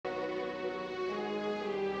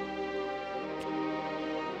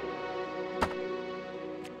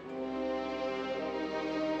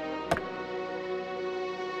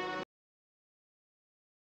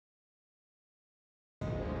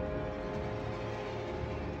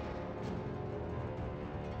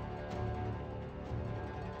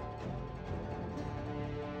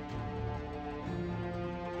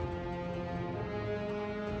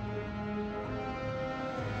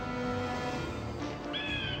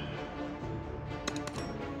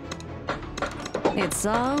It's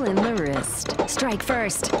all in the wrist. Strike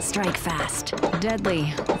first, strike fast.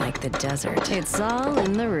 Deadly, like the desert. It's all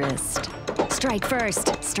in the wrist. Strike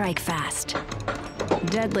first, strike fast.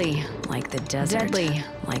 Deadly, like the desert. Deadly,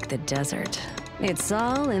 like the desert. It's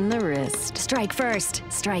all in the wrist. Strike first,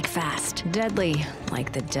 strike fast. Deadly,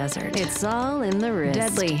 like the desert. It's all in the wrist.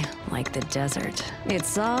 Deadly, like the desert.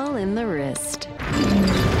 It's all in the wrist.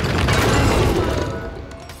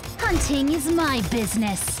 Hunting is my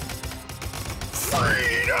business.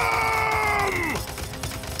 Freedom!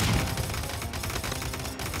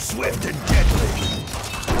 Swift and deadly.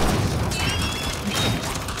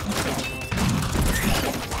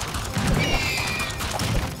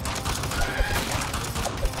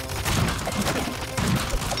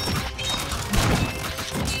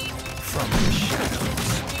 From the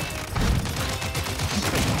shadows.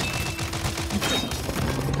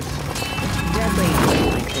 Deadly,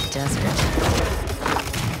 like the desert.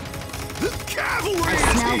 The cavalry I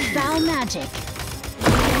is smell here! foul magic.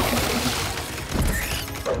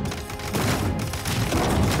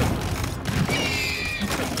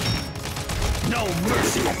 No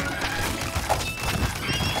mercy!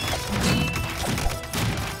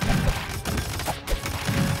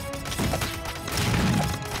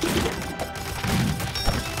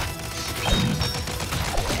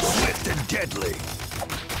 Swift and deadly.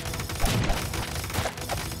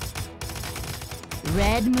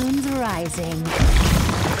 Red moon's rising.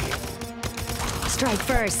 Strike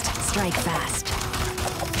first, strike fast.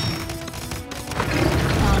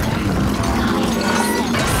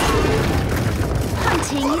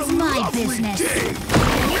 Hunting What is a my lovely business. day!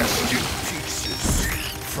 Rest in pieces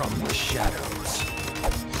from the shadows.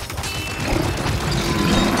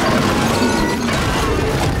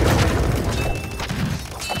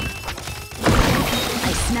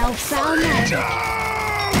 I smell foul magic.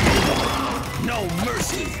 No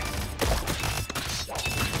mercy!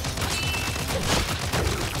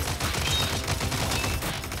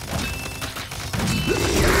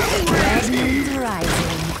 Red moon's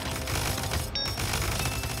rising.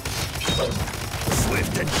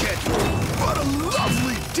 Swift and deadly. What a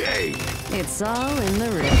lovely day! It's all in the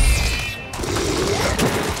wrist.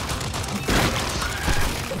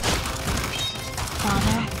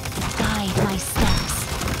 Father, guide my steps.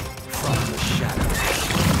 From the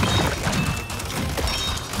shadows.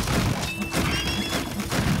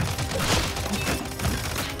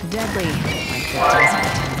 Deadly, like the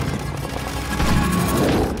desert.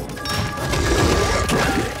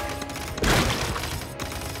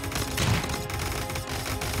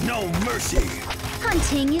 No mercy!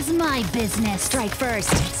 Hunting is my business. Strike first,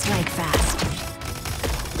 strike fast.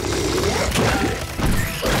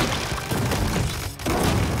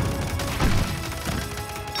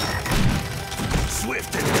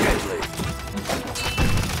 Swift and deadly.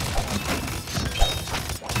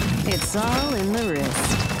 It's all in the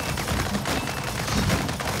wrist.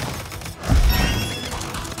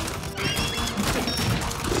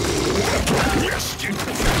 Rest in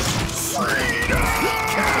peace. Freedom!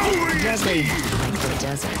 Cavalry is Deadly, here! like the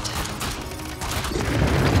desert.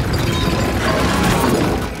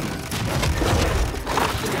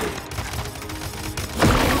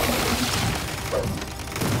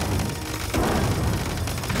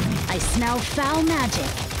 I smell foul magic.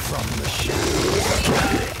 From the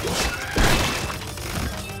shadows.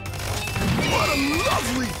 What a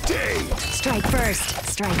lovely day! Strike first,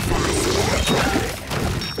 strike fast.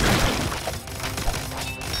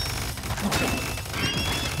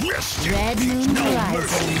 Rest in Red peace. moon's No rising.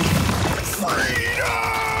 mercy! Freedom!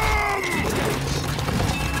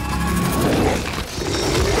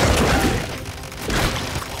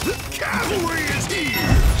 The cavalry is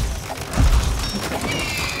here!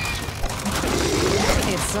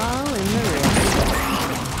 It's all in the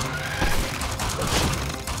wrist.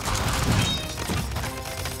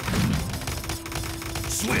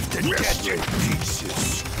 Swift and deadly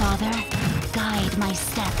pieces. Father, guide my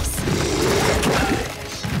steps.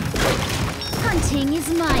 Hunting is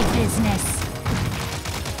my business.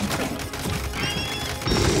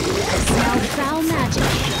 I smell foul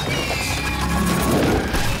magic.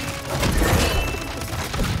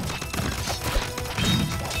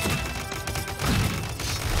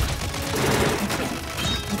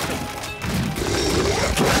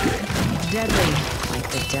 Deadly, like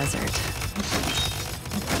the desert.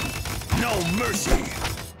 No mercy!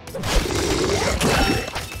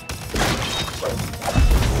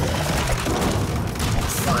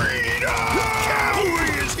 Freedom! The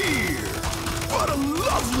cavalry is here! What a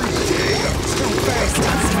lovely day! Strike first,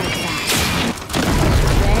 strike fast.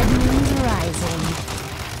 Red moon's rising.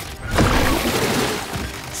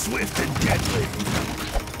 Swift and deadly.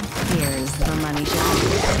 Here's the money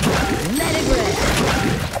shot. Let it rip.